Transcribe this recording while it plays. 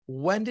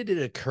when did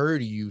it occur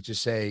to you to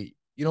say,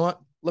 you know what,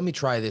 let me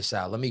try this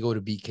out. Let me go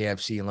to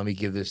BKFC and let me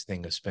give this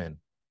thing a spin.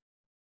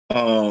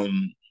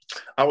 Um,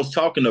 I was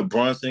talking to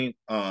Brunson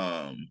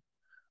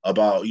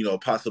about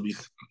possibly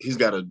he's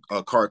got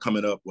a card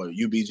coming up with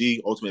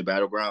UBG Ultimate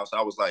Battlegrounds. So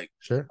I was like,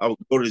 Sure. I would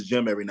go to his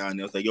gym every now and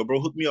then. I was like, yo, bro,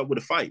 hook me up with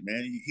a fight,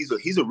 man.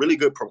 He's a really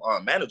good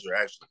manager.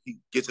 Actually, he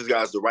gets his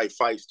guys the right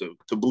fights to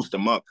boost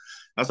them up.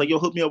 I was like, yo,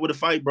 hook me up with a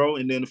fight, bro.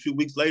 And then a few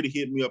weeks later, he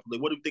hit me up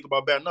like, what do you think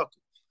about bare knuckle?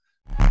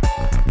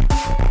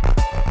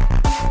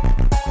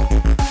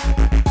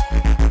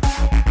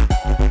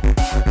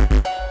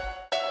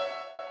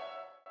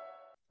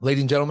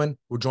 Ladies and gentlemen,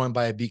 we're joined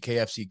by a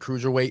BKFC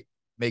cruiserweight,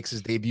 makes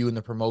his debut in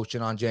the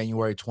promotion on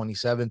January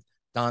 27th.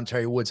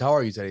 Donterry Woods, how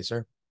are you today,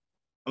 sir?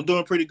 I'm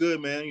doing pretty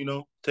good, man.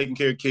 Taking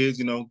care of kids.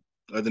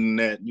 Other than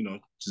that,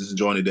 just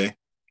enjoying the day.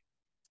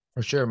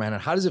 For sure, man.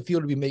 And how does it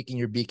feel to be making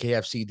your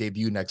BKFC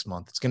debut next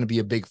month? It's going to be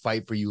a big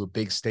fight for you, a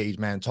big stage,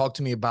 man. Talk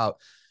to me about,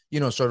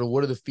 sort of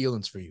what are the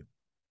feelings for you?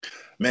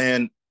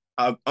 Man,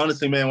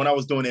 honestly, man, when I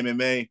was doing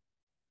MMA,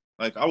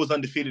 like I was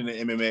undefeated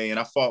in MMA, and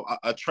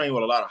I trained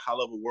with a lot of high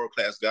level world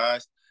class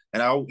guys.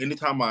 And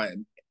anytime my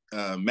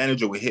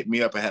manager would hit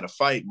me up and had a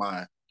fight,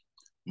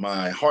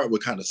 my heart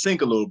would kind of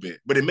sink a little bit.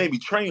 But it made me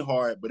train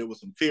hard, but it was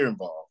some fear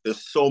involved.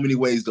 There's so many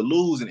ways to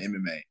lose in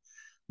MMA,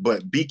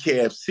 but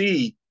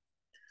BKFC,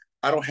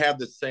 I don't have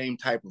the same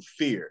type of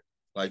fear.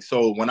 Like,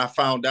 so when I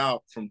found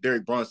out from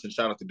Derek Brunson,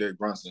 shout out to Derek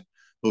Brunson,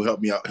 who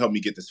helped me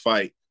get this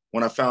fight.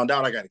 When I found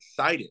out, I got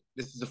excited.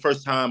 This is the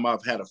first time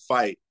I've had a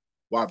fight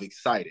where I've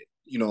excited.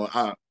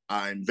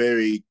 I'm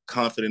very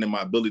confident in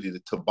my ability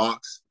to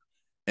box,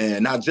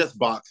 and not just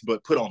box,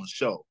 but put on a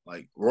show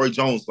like Roy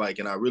Jones,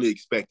 and I really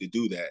expect to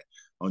do that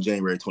on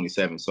January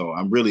 27th. So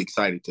I'm really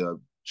excited to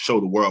show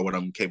the world what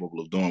I'm capable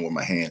of doing with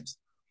my hands.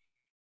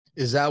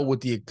 Is that what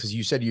because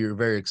you said you're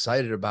very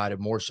excited about it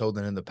more so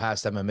than in the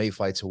past MMA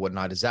fights and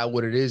whatnot. Is that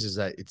what it is? Is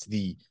that it's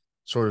the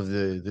sort of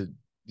the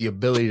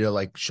ability to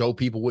like show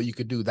people what you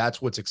could do?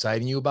 That's what's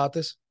exciting you about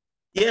this?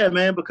 Yeah,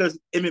 man, because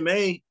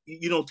MMA,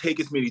 you don't take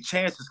as many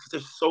chances because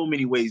there's so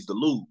many ways to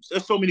lose.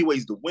 There's so many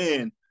ways to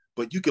win,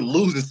 but you can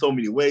lose in so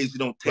many ways. You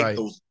don't take Right.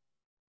 those.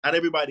 Not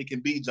everybody can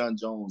be John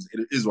Jones,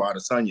 Israel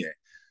Adesanya,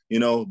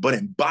 but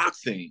in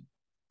boxing,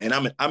 and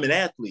I'm an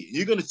athlete.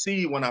 You're gonna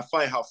see when I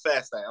fight how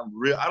fast I am.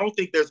 I don't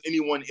think there's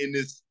anyone in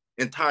this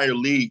entire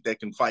league that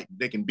can fight,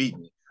 that can beat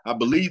me. I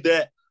believe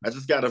that. I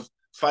just gotta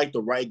fight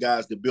the right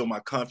guys to build my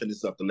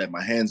confidence up to let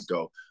my hands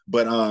go.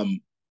 But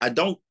I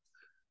don't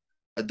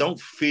I don't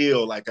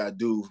feel like I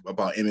do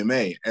about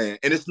MMA. And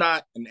it's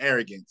not an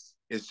arrogance.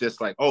 It's just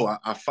like, oh,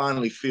 I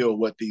finally feel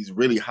what these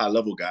really high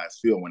level guys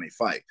feel when they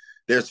fight.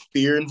 There's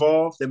fear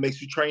involved that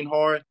makes you train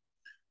hard,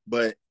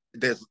 but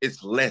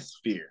it's less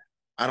fear.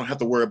 I don't have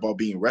to worry about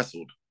being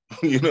wrestled,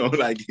 and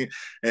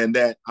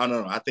that, I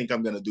don't know. I think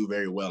I'm going to do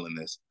very well in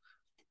this.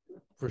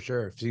 For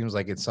sure. It seems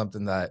like it's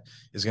something that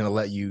is going to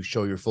let you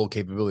show your full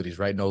capabilities,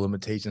 right? No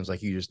limitations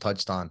like you just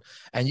touched on.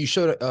 And you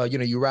showed,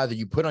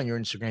 you put on your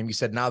Instagram, you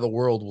said, now the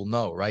world will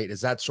know, right?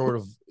 Is that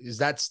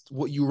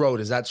what you wrote?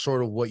 Is that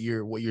sort of what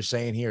you're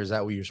saying here? Is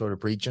that what you're sort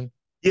of preaching?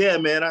 Yeah,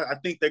 man, I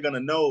think they're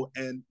gonna know.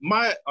 And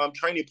my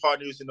training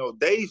partners,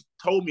 they've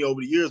told me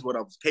over the years what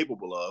I was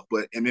capable of,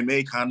 but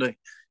MMA kind of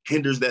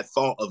hinders that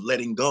thought of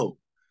letting go,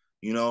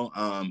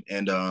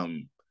 and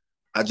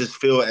I just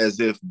feel as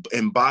if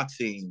in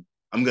boxing,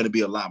 I'm gonna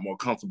be a lot more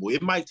comfortable.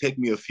 It might take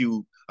me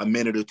a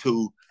minute or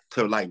two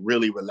to like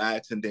really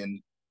relax and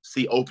then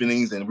see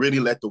openings and really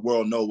let the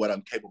world know what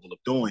I'm capable of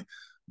doing.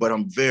 But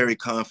I'm very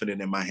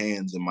confident in my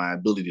hands and my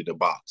ability to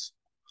box.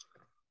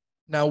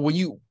 Now, when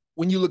you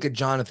look at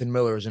Jonathan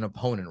Miller as an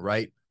opponent,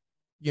 right?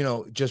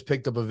 Just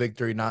picked up a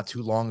victory not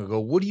too long ago.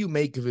 What do you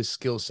make of his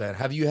skill set?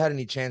 Have you had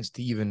any chance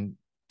to even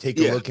take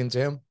a Yeah, look into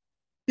him?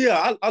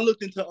 yeah. I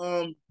looked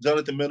into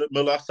Jonathan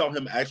Miller. I saw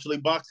him actually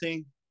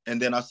boxing,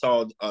 and then I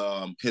saw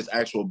his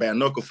actual bare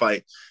knuckle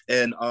fight.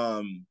 And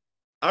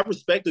I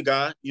respect the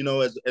guy.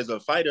 As a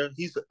fighter,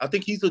 I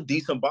think he's a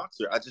decent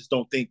boxer. I just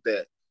don't think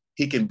that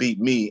he can beat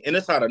me, and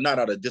it's not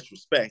out of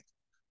disrespect,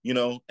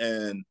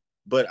 And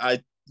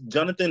but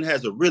Jonathan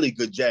has a really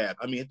good jab.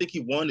 I mean, I think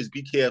he won his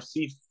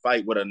BKFC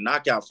fight with a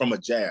knockout from a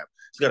jab.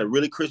 He's got a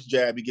really crisp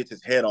jab. He gets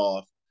his head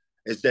off.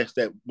 It's just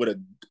that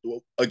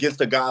against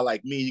a guy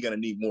like me, you're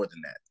gonna need more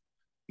than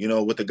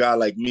that. With a guy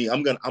like me,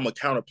 I'm a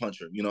counter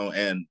puncher.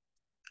 And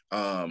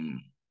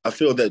I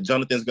feel that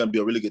Jonathan's gonna be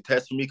a really good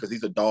test for me because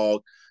he's a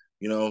dog.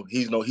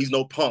 He's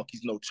no punk.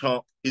 He's no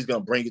chump. He's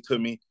gonna bring it to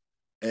me,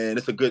 and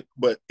it's a good.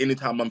 But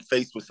anytime I'm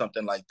faced with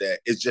something like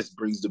that, it just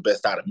brings the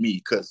best out of me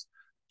because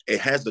it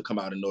has to come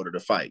out in order to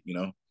fight.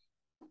 So much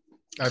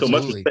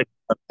Absolutely. respect,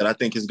 and I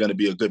think it's going to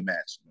be a good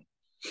match.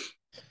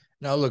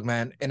 Now, look,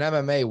 man, in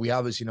MMA, we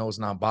obviously know it's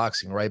not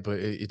boxing, right? But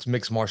it's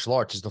mixed martial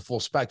arts. It's the full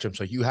spectrum.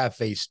 So you have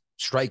faced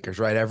strikers,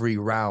 right? Every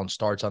round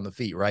starts on the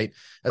feet, right?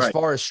 As Right.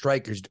 far as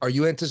strikers, are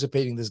you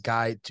anticipating this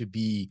guy to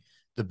be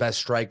the best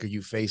striker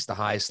you face, the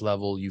highest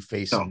level you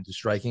face No, in the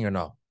striking, or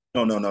no?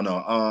 no, no, no,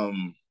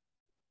 no.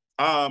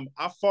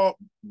 I fought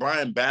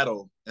Brian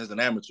Battle as an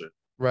amateur.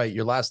 Right.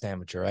 Your last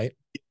amateur, right?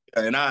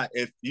 And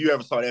if you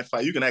ever saw that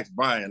fight, you can ask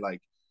Brian.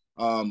 Like,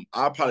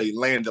 I probably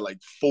landed like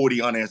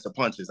 40 unanswered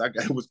punches.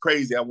 It was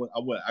crazy.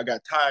 I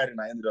got tired and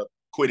I ended up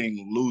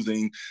quitting,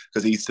 losing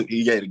because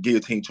he had a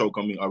guillotine choke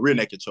on me, a rear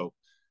naked choke,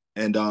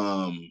 and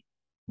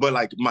but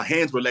like my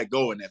hands were let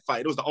go in that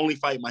fight. It was the only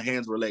fight my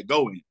hands were let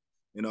go in,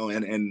 you know,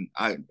 and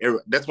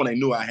that's when I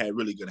knew I had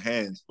really good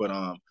hands. But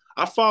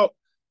I fought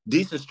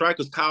decent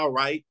strikers. Kyle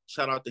Wright,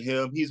 shout out to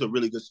him. He's a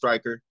really good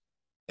striker,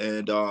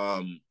 and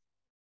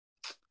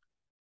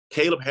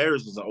Caleb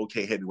Harris is an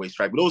okay heavyweight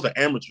striker. But those are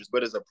amateurs.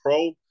 But as a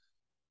pro,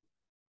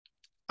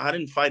 I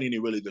didn't fight any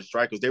really good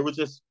strikers. They were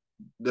just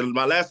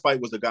my last fight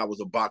was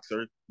a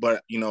boxer,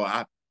 but you know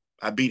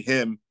I beat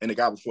him, and the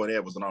guy before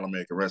that was an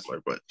All-American wrestler.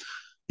 But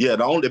yeah,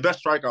 the best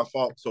striker I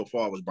fought so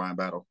far was Brian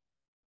Battle.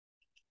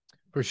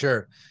 For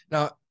sure.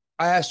 Now,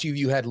 I asked you if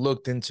you had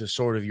looked into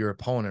sort of your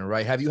opponent,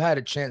 right? Have you had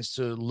a chance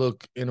to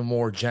look in a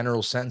more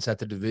general sense at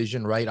the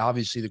division, right?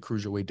 Obviously, the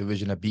cruiserweight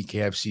division at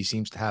BKFC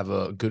seems to have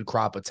a good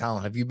crop of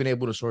talent. Have you been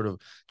able to sort of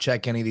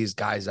check any of these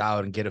guys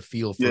out and get a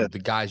feel for the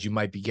guys you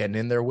might be getting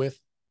in there with?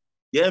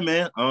 Yeah,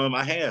 man.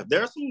 I have.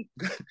 There's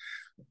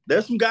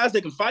some guys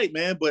that can fight,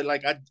 man. But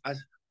like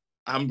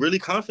I'm really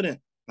confident.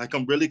 Like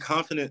I'm really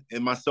confident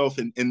in myself.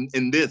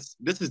 In this.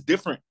 This is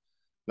different.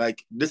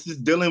 Like this is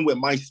dealing with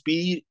my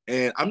speed,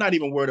 and I'm not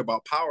even worried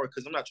about power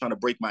because I'm not trying to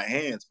break my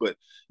hands, but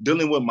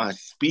dealing with my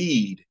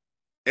speed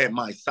at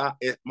my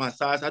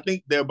size. I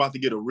think they're about to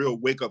get a real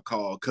wake up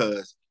call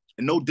because,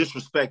 and no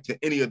disrespect to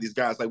any of these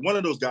guys, like one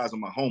of those guys are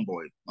my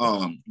homeboy.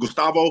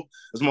 Gustavo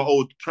is my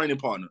old training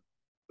partner.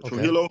 Okay.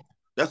 Trujillo,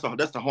 that's the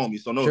homie.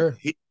 So no, sure.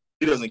 he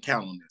doesn't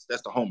count on this.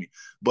 That's the homie.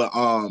 But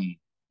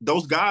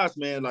those guys,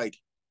 man, like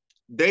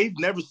they've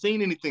never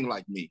seen anything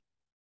like me.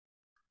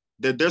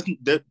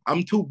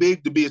 I'm too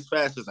big to be as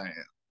fast as I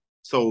am.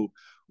 So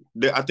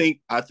I think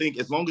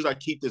as long as I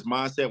keep this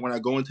mindset when I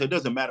go into it,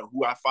 doesn't matter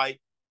who I fight.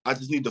 I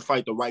just need to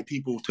fight the right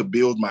people to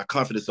build my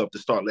confidence up to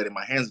start letting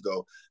my hands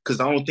go. Because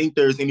I don't think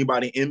there's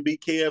anybody in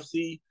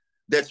BKFC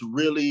that's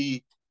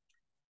really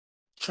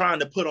trying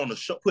to put on a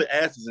show, put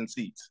asses in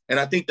seats.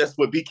 And I think that's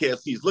what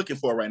BKFC is looking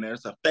for right now.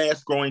 It's a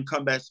fast-growing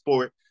combat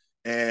sport,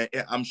 and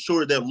I'm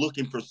sure they're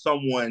looking for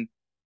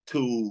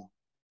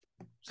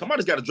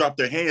somebody's got to drop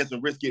their hands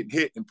and risk getting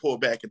hit and pull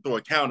back and throw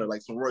a counter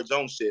like some Roy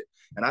Jones shit.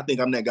 And I think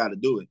I'm that guy to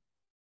do it.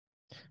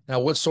 Now,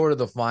 what's sort of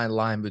the fine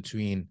line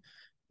between,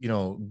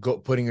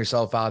 putting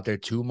yourself out there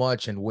too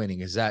much and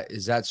winning? Is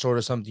that sort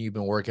of something you've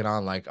been working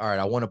on? Like, all right,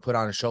 I want to put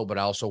on a show, but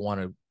I also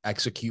want to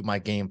execute my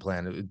game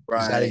plan.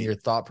 Right. Is that in your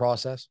thought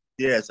process?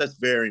 Yes, that's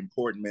very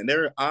important, man.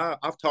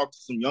 I've talked to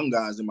some young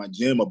guys in my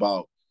gym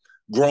about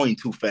growing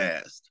too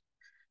fast.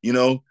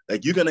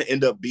 Like you're gonna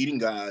end up beating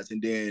guys,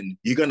 and then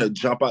you're gonna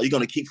jump out. You're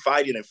gonna keep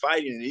fighting and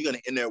fighting, and you're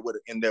gonna end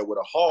there with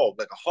a hog,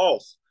 like a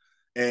horse,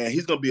 and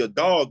he's gonna be a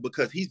dog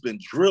because he's been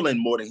drilling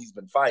more than he's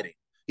been fighting.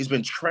 He's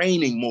been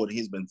training more than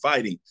he's been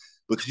fighting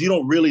because you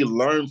don't really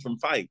learn from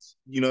fights.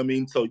 You know what I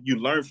mean? So you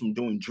learn from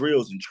doing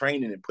drills and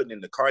training and putting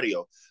in the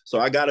cardio. So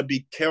I gotta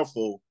be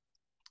careful.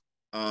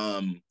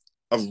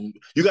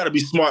 You gotta be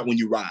smart when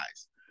you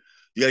rise.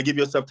 You gotta give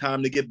yourself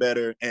time to get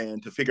better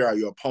and to figure out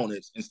your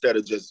opponents instead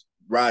of just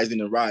rising,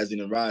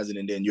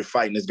 and then you're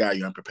fighting this guy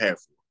you're unprepared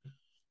for.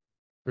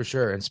 For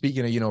sure. And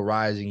speaking of,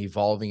 rising,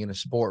 evolving in a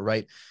sport,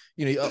 right?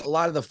 A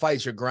lot of the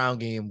fights, your ground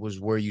game was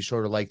where you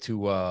sort of like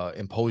to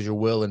impose your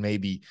will and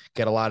maybe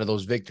get a lot of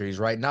those victories,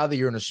 right? Now that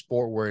you're in a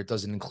sport where it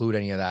doesn't include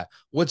any of that,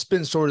 what's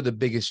been sort of the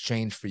biggest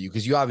change for you?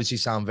 Because you obviously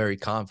sound very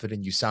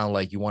confident. You sound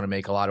like you want to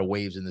make a lot of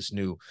waves in this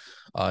new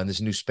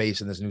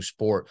space, in this new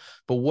sport.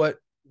 But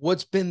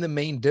what's been the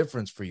main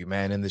difference for you,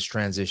 man, in this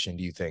transition,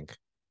 do you think?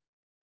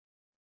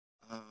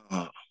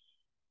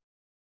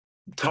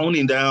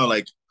 Toning down,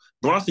 like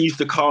Brunson used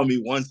to call me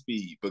one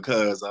speed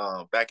because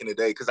back in the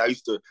day, because I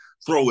used to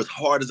throw as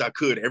hard as I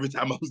could every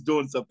time I was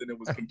doing something that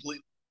was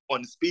completely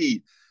on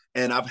speed.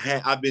 And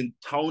I've been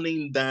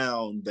toning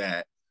down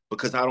that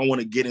because I don't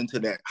want to get into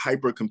that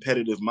hyper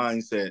competitive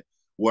mindset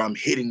where I'm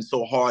hitting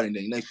so hard and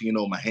then next thing you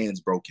know, my hand's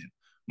broken,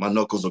 my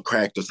knuckles are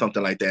cracked or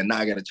something like that. Now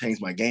I got to change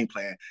my game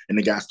plan, and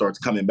the guy starts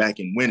coming back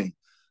and winning.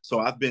 So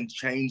I've been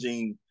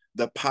changing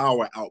the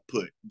power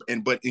output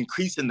but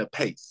increasing the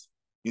pace.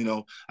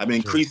 I've been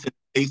increasing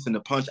the pace and the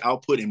punch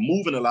output and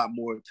moving a lot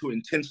more to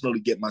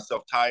intentionally get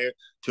myself tired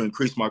to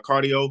increase my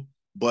cardio.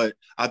 But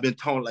I've been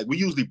told, like, we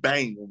usually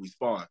bang when we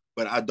spar,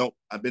 but I've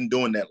been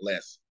doing that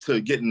less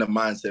to get in the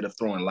mindset of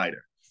throwing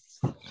lighter.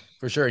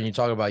 For sure. And you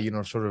talk about,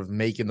 sort of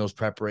making those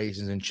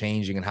preparations and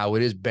changing and how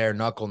it is bare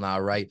knuckle now,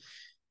 right?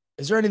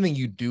 Is there anything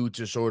you do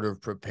to sort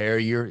of prepare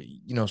your,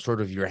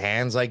 sort of your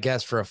hands, I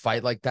guess, for a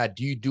fight like that?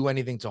 Do you do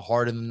anything to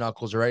harden the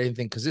knuckles or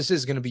anything? Because this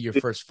is going to be your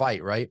first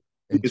fight, right?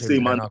 You can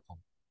see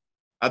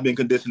I've been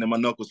conditioning my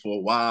knuckles for a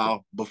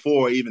while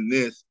before even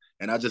this,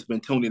 and I've just been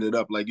tuning it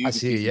up. Like you I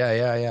see.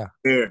 Yeah.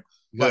 Here.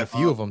 You got a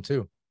few of them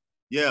too.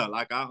 Yeah,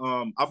 like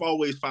I've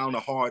always found a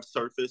hard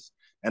surface,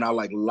 and I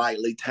like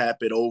lightly tap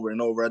it over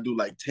and over. I do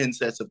like 10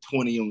 sets of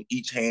 20 on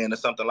each hand or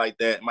something like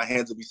that. My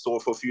hands will be sore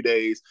for a few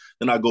days,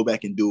 then I go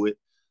back and do it.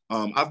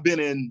 I've been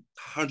in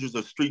hundreds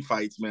of street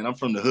fights, man. I'm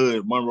from the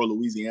hood, Monroe,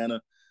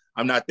 Louisiana.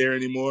 I'm not there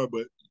anymore,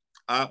 but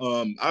I've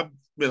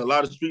been in a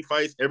lot of street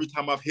fights. Every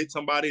time I've hit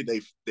somebody,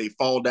 they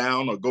fall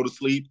down or go to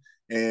sleep,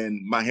 and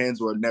my hands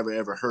were never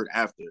ever hurt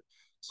after.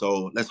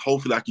 So let's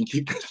hopefully I can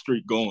keep that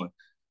streak going.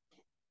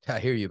 I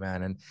hear you,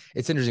 man. And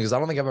it's interesting because I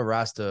don't think I've ever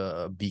asked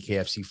a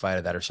BKFC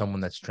fighter that or someone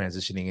that's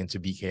transitioning into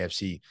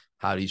BKFC,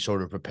 how do you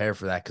sort of prepare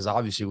for that? Because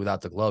obviously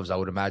without the gloves, I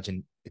would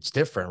imagine it's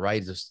different,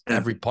 right? Just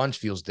every punch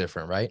feels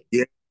different, right?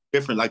 Yeah,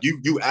 different. Like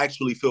you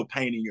actually feel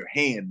pain in your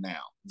hand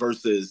now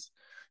versus,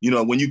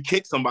 when you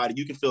kick somebody,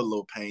 you can feel a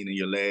little pain in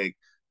your leg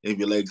if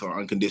your legs are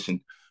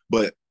unconditioned.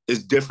 But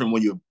it's different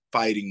when you're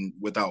fighting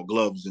without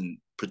gloves and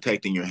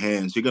protecting your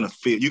hands. You're gonna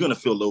feel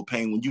a little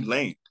pain when you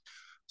land,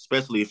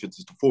 especially if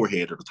it's the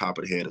forehead or the top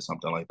of the head or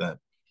something like that.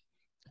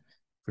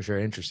 For sure.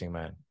 Interesting,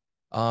 man.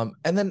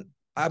 And then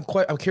I'm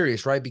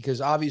curious, right?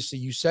 Because obviously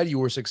you said you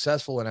were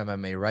successful in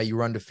MMA, right? You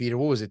were undefeated.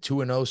 What was it?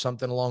 2-0,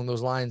 something along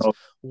those lines. Oh.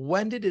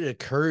 When did it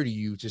occur to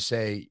you to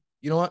say,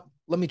 you know what?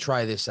 Let me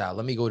try this out.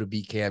 Let me go to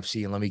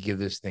BKFC and let me give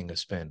this thing a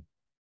spin.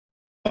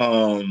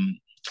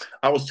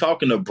 I was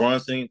talking to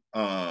Brunson,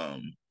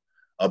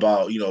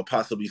 about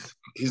possibly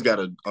he's got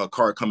a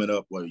card coming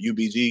up with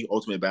UBG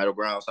Ultimate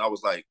Battlegrounds. So I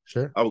was like,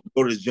 sure, I would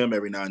go to his gym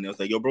every now and then. I was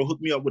like, yo, bro, hook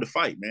me up with a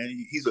fight,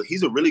 man.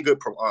 He's a really good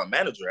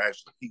manager.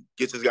 Actually, he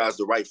gets his guys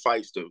the right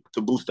fights to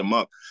boost them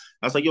up.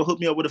 I was like, yo, hook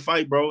me up with a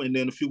fight, bro. And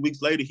then a few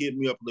weeks later, he hit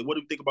me up like, what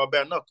do you think about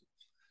bare knuckle?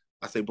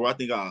 I said, bro, I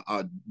think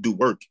I'll do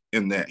work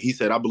in that. He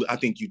said, I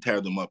think you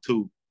tear them up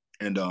too.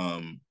 And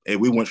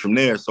we went from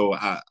there. So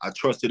I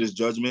trusted his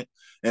judgment.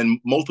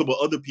 And multiple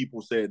other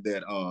people said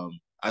that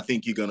I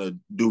think you're gonna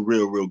do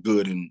real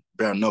good in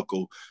bare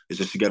knuckle. It's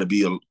just you got to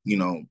be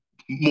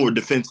more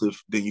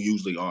defensive than you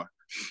usually are.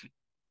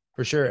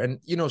 For sure. And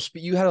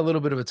you had a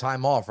little bit of a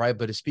time off, right?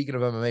 But speaking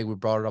of MMA, we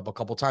brought it up a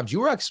couple of times.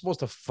 You were actually supposed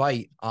to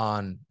fight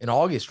in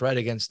August, right?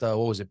 Against what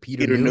was it,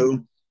 Peter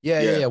New?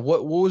 Yeah.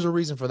 What was the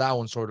reason for that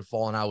one sort of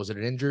falling out? Was it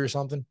an injury or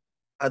something?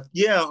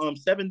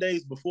 7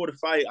 days before the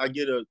fight, I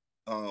get a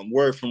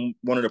word from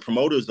one of the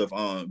promoters of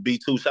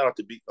B2. Shout out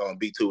to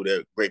B2,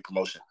 they're great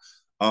promotion.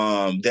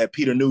 That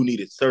Peter New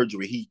needed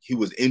surgery. He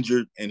was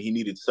injured and he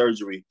needed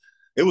surgery.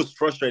 It was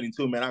frustrating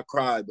too, man. I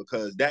cried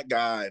because that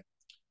guy,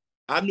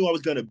 I knew I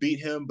was gonna beat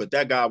him, but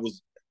that guy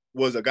was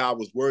a guy I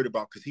was worried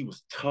about because he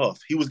was tough.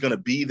 He was gonna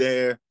be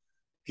there.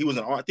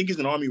 I think he's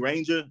an Army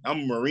Ranger.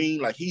 I'm a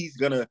Marine. Like he's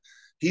gonna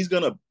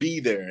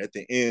be there at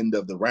the end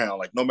of the round.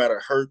 Like no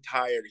matter hurt,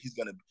 tired, he's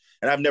gonna.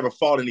 And I've never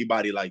fought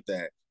anybody like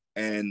that.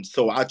 And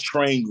so I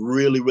trained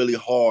really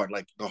hard,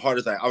 like the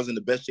hardest I was in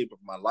the best shape of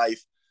my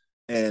life.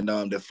 And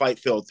the fight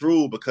fell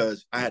through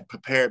because I had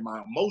prepared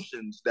my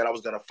emotions that I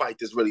was going to fight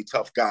this really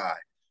tough guy.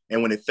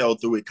 And when it fell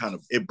through,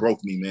 it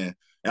broke me, man.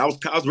 And I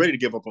was ready to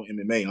give up on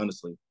MMA,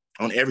 honestly,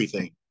 on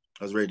everything.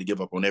 I was ready to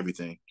give up on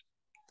everything.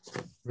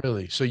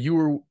 Really? So you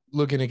were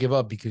looking to give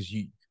up because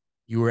you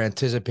were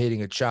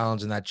anticipating a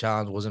challenge and that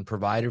challenge wasn't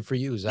provided for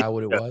you? Is that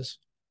what it was?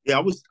 Yeah,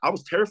 I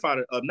was terrified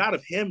of not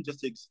of him, just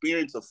the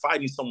experience of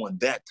fighting someone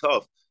that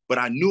tough. But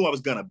I knew I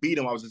was going to beat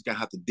him. I was just going to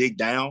have to dig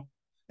down.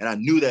 And I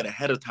knew that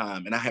ahead of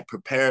time. And I had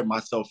prepared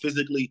myself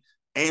physically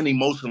and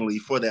emotionally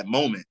for that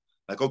moment.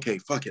 Like, okay,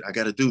 fuck it. I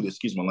got to do this.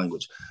 Excuse my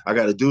language. I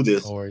got to do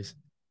this. No worries.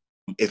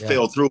 It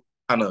fell through.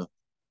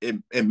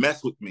 It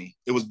messed with me.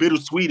 It was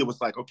bittersweet. It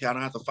was like, okay, I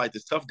don't have to fight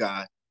this tough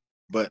guy,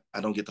 but I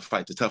don't get to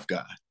fight the tough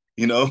guy,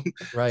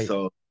 Right.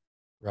 So,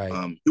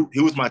 right. He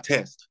was my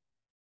test.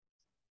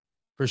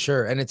 For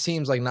sure. And it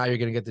seems like now you're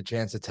going to get the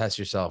chance to test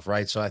yourself,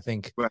 right? So I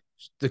think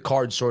the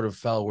cards sort of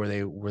fell where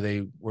they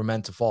were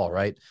meant to fall,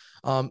 right?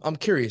 I'm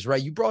curious,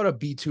 right? You brought up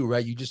B2,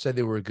 right? You just said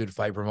they were a good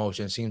fight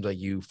promotion. It seems like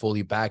you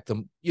fully backed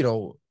them,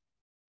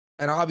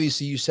 and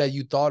obviously you said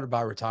you thought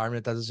about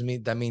retirement. That doesn't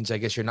mean, that means I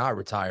guess you're not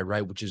retired,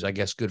 right? Which is, I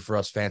guess, good for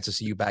us fans to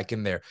see you back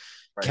in there.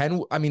 Right.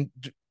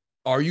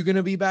 Are you going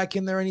to be back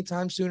in there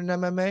anytime soon in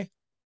MMA?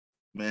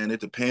 Man, it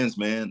depends,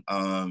 man.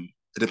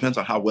 It depends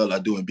on how well I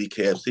do in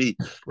BKFC.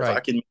 Right. If I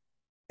can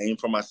aim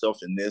for myself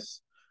in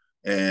this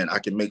and I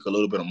can make a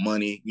little bit of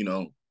money,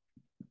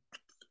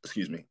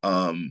 excuse me.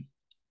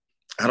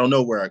 I don't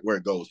know where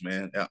it goes,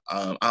 man.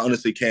 I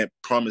honestly can't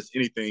promise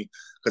anything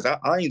because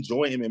I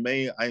enjoy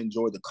MMA. I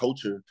enjoy the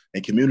culture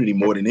and community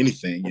more than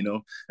anything,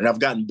 and I've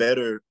gotten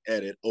better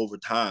at it over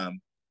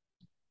time.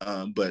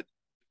 But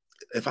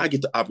if I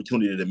get the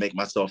opportunity to make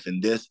myself in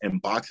this and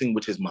boxing,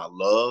 which is my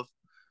love,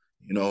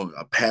 I'm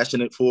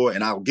passionate for,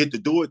 and I'll get to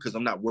do it because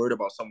I'm not worried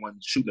about someone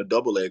shooting a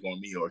double leg on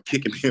me or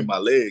kicking me in my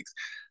legs,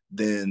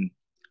 then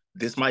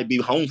this might be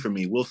home for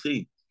me. We'll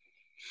see.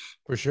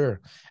 For sure.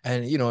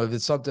 And, if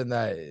it's something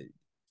that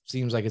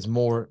seems like it's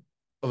more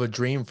of a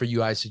dream for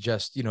you, I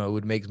suggest, it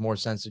would make more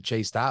sense to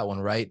chase that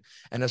one, right?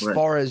 And as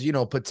far as,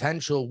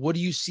 potential, what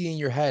do you see in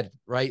your head,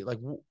 right? Like,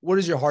 what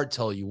does your heart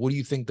tell you? What do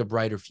you think the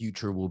brighter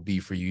future will be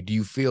for you? Do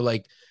you feel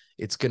like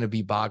it's going to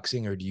be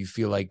boxing, or do you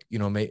feel like,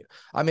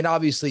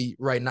 obviously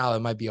right now it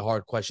might be a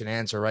hard question to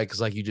answer, right?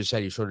 Because like you just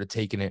said, you're sort of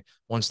taking it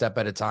one step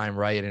at a time,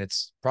 right? And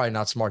it's probably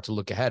not smart to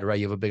look ahead, right?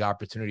 You have a big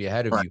opportunity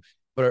ahead of you.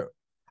 But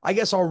I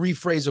guess I'll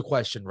rephrase a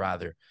question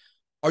rather.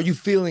 Are you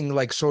feeling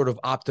like sort of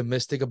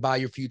optimistic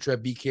about your future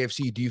at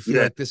BKFC? Do you feel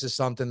Yeah, like this is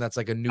something that's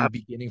like a new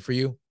beginning for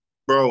you?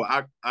 bro.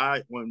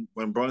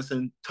 When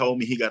Brunson told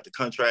me he got the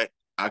contract,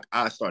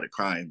 I started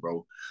crying,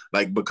 bro.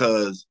 Like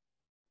because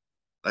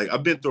like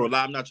I've been through a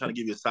lot. I'm not trying to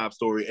give you a sob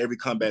story. Every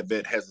combat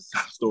vet has a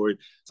sob story,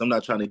 so I'm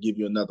not trying to give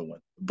you another one.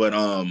 But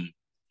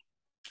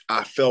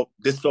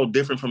this felt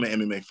different from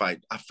an MMA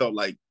fight. I felt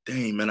like,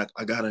 dang man,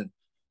 I got an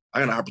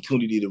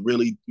opportunity to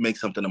really make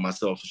something of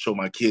myself, to show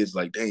my kids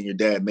like, dang, your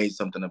dad made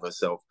something of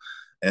herself.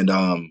 And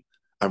I'm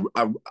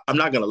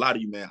not gonna lie to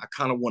you, man. I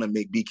kind of want to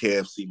make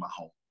BKFC my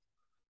home.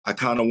 I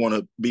kind of want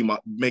to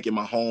make it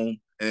my home,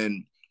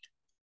 and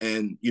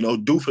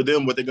do for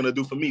them what they're gonna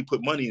do for me.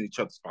 Put money in each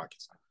other's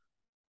pockets.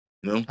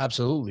 You know.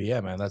 Absolutely.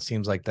 Yeah, man. That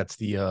seems like that's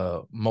the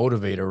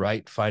motivator,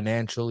 right?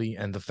 Financially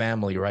and the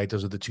family, right?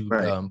 Those are the two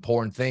Right.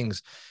 important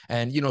things.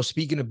 And,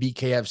 speaking of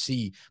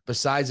BKFC,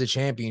 besides the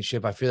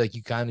championship, I feel like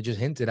you kind of just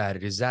hinted at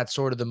it. Is that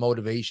sort of the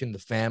motivation, the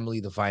family,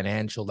 the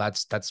financial?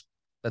 That's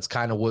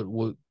kind of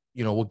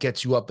what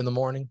gets you up in the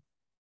morning?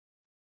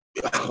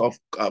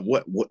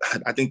 What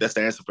I think that's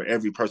the answer for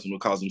every person who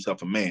calls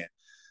himself a man.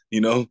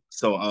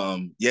 So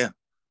yeah,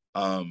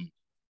 um,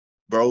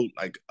 bro.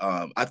 Like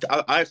I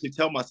actually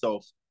tell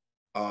myself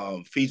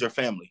feed your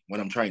family when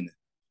I'm training.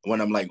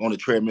 When I'm like on the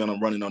treadmill, I'm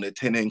running on that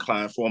 10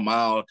 incline for a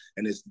mile,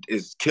 and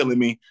it's killing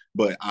me.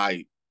 But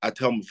I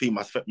tell them feed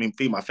my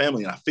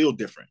family, and I feel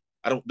different.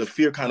 I don't. The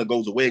fear kind of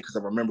goes away because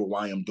I remember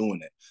why I'm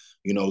doing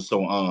it.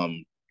 So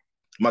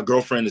my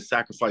girlfriend has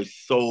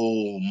sacrificed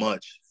so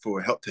much to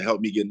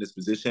help me get in this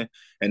position,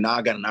 and now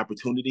I got an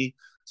opportunity.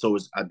 So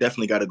I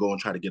definitely got to go and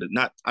try to get it.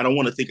 Not I don't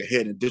want to think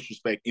ahead and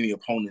disrespect any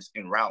opponents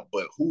en route,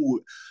 but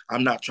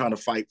I'm not trying to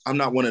fight. I'm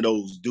not one of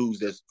those dudes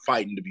that's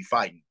fighting to be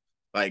fighting.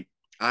 Like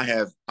I'm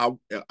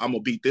gonna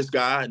beat this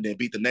guy and then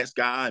beat the next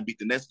guy and beat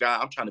the next guy.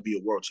 I'm trying to be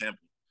a world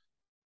champion.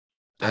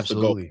 That's the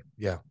goal. Absolutely.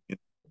 Yeah.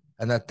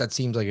 And that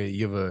seems like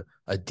you have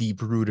a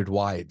deep rooted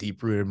why, a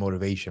deep rooted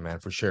motivation, man,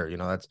 for sure.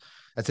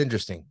 That's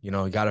interesting. You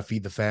got to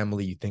feed the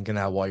family. You thinking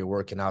that while you're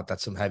working out,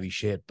 that's some heavy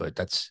shit, but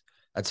that's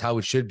how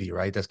it should be,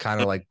 right? That's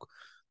kind of like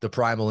the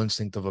primal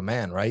instinct of a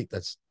man, right?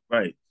 That's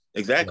Right.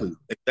 yeah,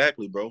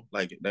 Exactly, bro.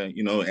 Like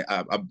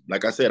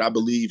like I said, I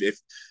believe if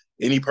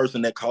any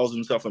person that calls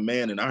himself a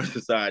man in our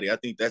society, I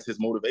think that's his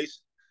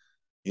motivation.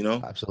 You know,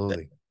 that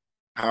absolutely.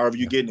 however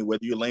you're Yeah. getting it,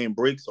 whether you're laying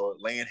bricks or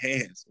laying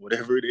hands,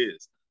 whatever it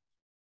is.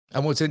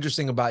 And what's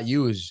interesting about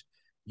you is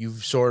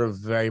you've sort of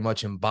very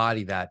much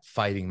embodied that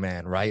fighting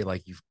man, right?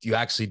 Like you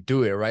actually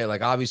do it, right?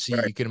 Like obviously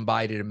Right. you can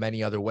embody it in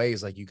many other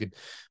ways. Like you could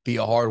be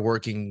a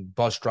hardworking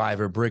bus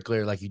driver,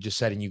 bricklayer, like you just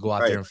said, and you go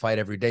out there Right. and fight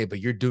every day, but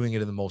you're doing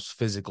it in the most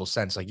physical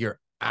sense. Like you're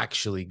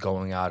actually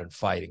going out and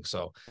fighting.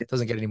 So it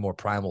doesn't get any more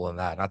primal than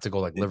that. Not to go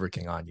like Liver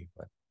King on you,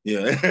 but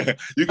Yeah.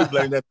 You can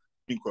blame that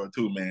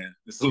too, man.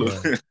 It's a yeah,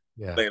 little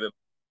yeah.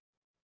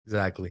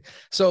 Exactly.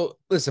 So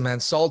listen, man,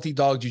 Salty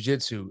Dog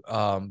Jiu-Jitsu.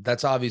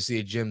 That's obviously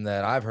a gym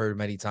that I've heard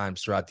many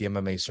times throughout the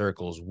MMA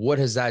circles. What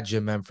has that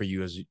gym meant for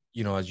you as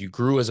you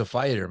grew as a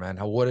fighter, man?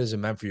 What has it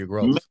meant for your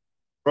growth?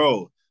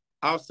 Bro,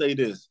 I'll say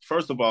this.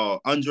 First of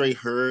all, Andre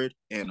Hurd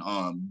and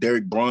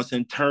Derek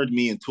Brunson turned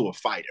me into a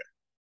fighter.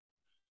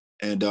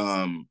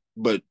 And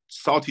but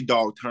Salty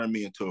Dog turned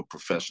me into a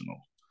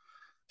professional.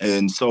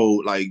 And so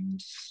like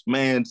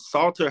man,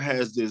 Salter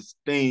has this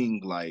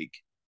thing like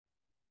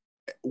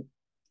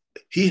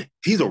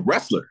he's a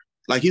wrestler.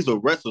 Like he's a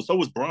wrestler.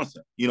 So is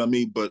Brunson. You know what I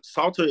mean? But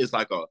Salter is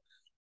like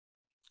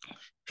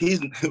he's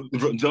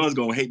John's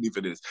gonna hate me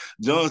for this.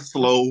 John's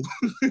slow.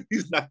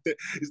 He's not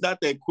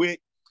that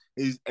quick.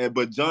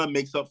 But John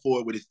makes up for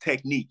it with his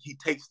technique. He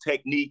takes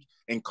technique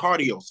and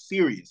cardio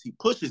serious. He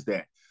pushes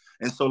that.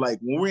 And so like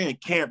when we're in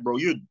camp, bro,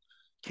 your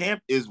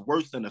camp is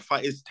worse than a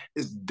fight.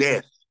 It's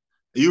death.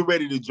 You're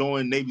ready to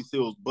join Navy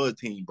SEALs Bud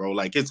team, bro.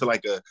 Like it's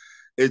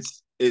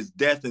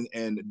death,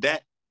 and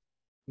that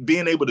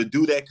being able to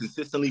do that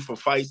consistently for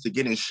fights to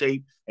get in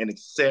shape and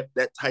accept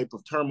that type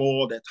of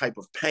turmoil, that type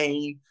of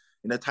pain,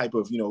 and that type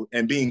of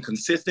and being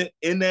consistent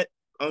in that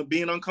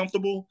being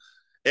uncomfortable,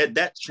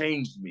 that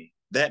changed me.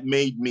 That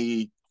made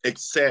me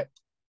accept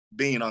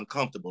being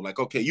uncomfortable. Like,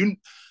 okay, you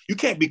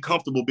can't be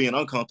comfortable being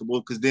uncomfortable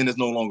because then it's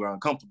no longer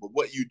uncomfortable.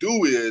 What you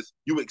do is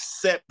you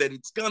accept that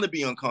it's gonna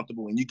be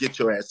uncomfortable and you get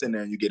your ass in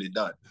there and you get it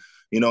done.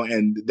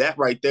 And that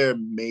right there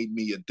made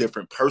me a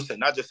different person,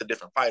 not just a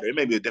different fighter. It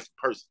made me a different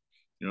person.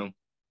 You know.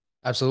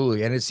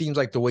 Absolutely. And it seems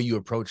like the way you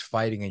approach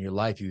fighting in your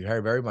life, you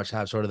very much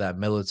have sort of that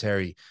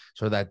military,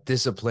 sort of that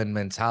discipline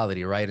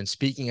mentality, right? And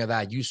speaking of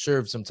that, you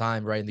served some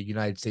time, right, in the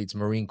United States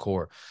Marine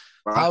Corps.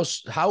 Right.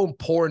 How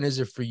important is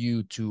it for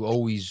you to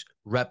always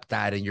rep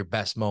that in your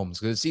best moments?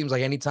 Because it seems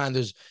like anytime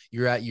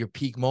you're at your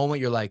peak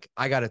moment, you're like,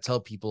 I got to tell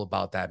people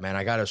about that, man.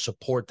 I got to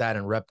support that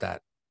and rep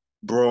that.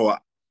 Bro,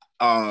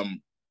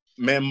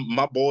 man,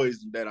 my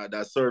boys that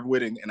I served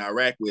with in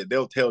Iraq with,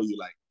 they'll tell you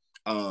like,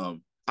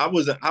 I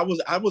wasn't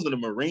a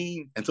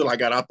Marine until I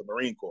got out the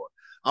Marine Corps.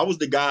 I was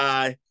the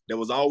guy that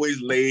was always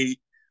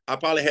late. I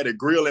probably had a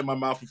grill in my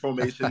mouth for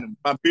formation.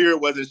 My beard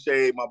wasn't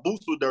shaved. My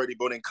boots were dirty,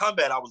 but in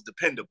combat, I was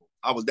dependable.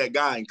 I was that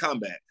guy in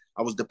combat.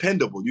 I was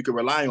dependable. You could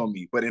rely on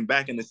me. But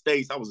back in the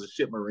States, I was a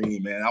shit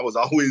Marine, man. I was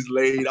always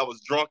late. I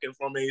was drunk in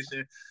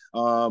formation.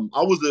 I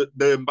was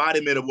the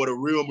embodiment of what a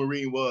real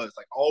Marine was,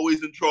 like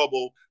always in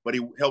trouble, but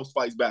he helps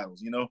fight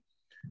battles, you know?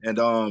 And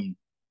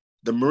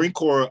the Marine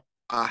Corps,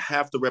 I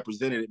have to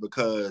represent it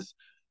because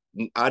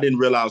I didn't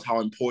realize how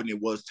important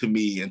it was to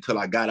me until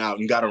I got out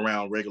and got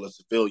around regular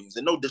civilians.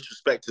 And no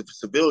disrespect to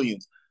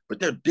civilians, but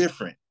they're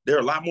different. They're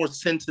a lot more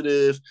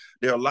sensitive.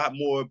 They're a lot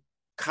more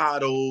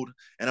coddled.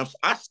 And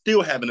I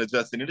still haven't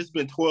adjusted. And it's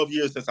been 12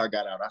 years since I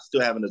got out. I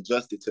still haven't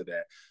adjusted to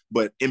that.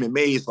 But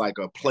MMA is like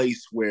a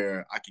place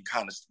where I can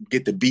kind of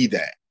get to be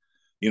that,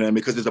 you know what I mean?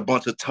 Because there's a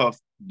bunch of tough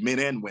men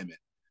and women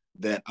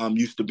that I'm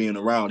used to being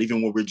around.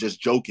 Even when we're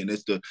just joking,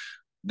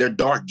 they're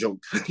dark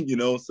jokes, you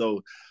know?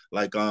 So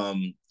like,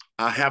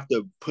 I have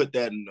to put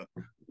that in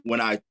when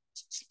I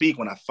speak,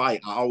 when I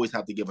fight, I always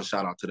have to give a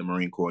shout out to the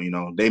Marine Corps. You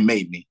know, they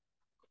made me.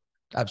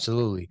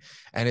 Absolutely.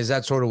 And is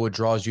that sort of what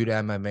draws you to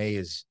MMA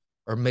is,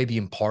 or maybe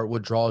in part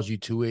what draws you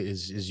to it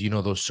is, you know,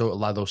 a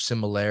lot of those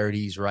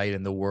similarities, right,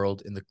 in the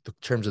world, in the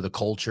terms of the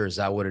culture? Is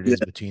that what it Yeah, is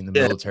between the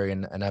yeah. military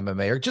and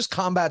MMA, or just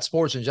combat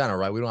sports in general,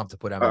 right? We don't have to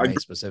put MMA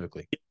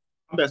specifically.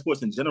 Combat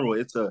sports in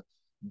general,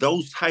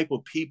 those type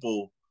of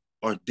people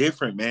are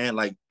different, man.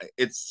 Like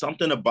it's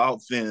something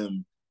about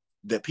them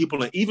that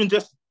people, even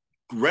just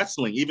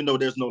wrestling, even though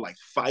there's no like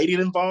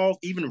fighting involved,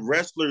 even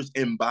wrestlers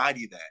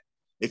embody that.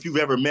 If you've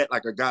ever met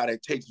like a guy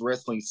that takes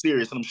wrestling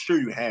serious, and I'm sure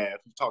you have,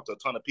 you've talked to a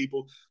ton of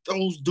people,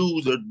 those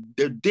dudes they're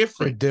They're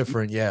different.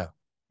 different, yeah.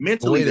 The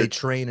Mentally, way they they're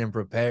train and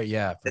prepare,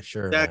 yeah, for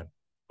sure, that. man.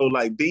 So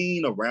like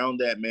being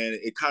around that, man,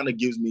 it kind of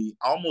gives me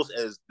almost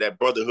as that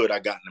brotherhood I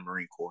got in the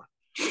Marine Corps.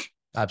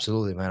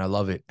 Absolutely, man. I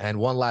love it. And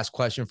one last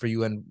question for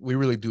you. And we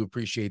really do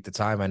appreciate the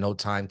time. I know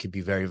time can be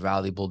very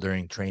valuable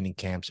during training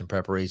camps and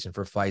preparation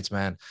for fights,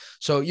 man.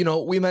 So, you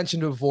know, we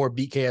mentioned before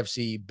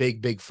BKFC,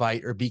 big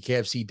fight, or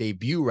BKFC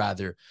debut,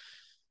 rather.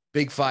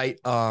 Big fight.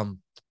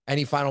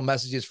 Any final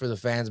messages for the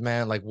fans,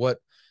 man? Like what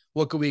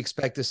could we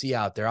expect to see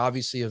out there?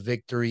 Obviously, a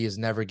victory is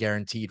never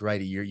guaranteed,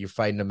 right? You're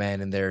fighting a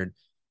man in there,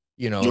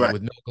 you know, Right.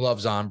 with no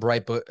gloves on,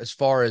 right? But as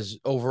far as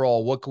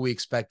overall, what could we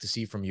expect to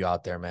see from you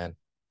out there, man?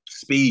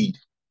 Speed,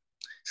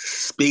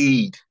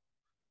 speed,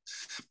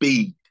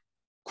 speed,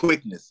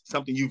 quickness,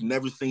 something you've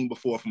never seen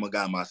before from a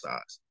guy my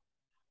size.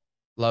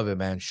 Love it,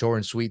 man. Short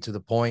and sweet to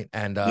the point.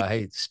 And Yeah,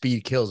 hey,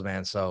 speed kills,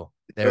 man. So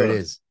it there it does.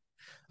 is.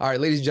 All right,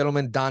 ladies and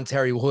gentlemen,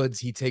 Donterry Woods.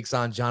 He takes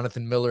on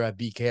Jonathan Miller at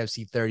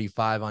BKFC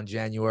 35 on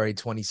January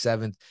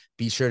 27th.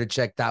 Be sure to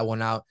check that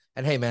one out.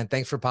 And hey, man,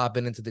 thanks for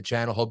popping into the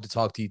channel. Hope to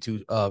talk to you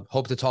too.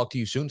 Hope to talk to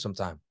you soon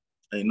sometime.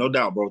 Hey, no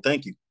doubt, bro.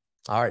 Thank you.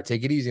 All right,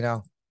 take it easy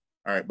now.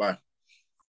 All right, bye.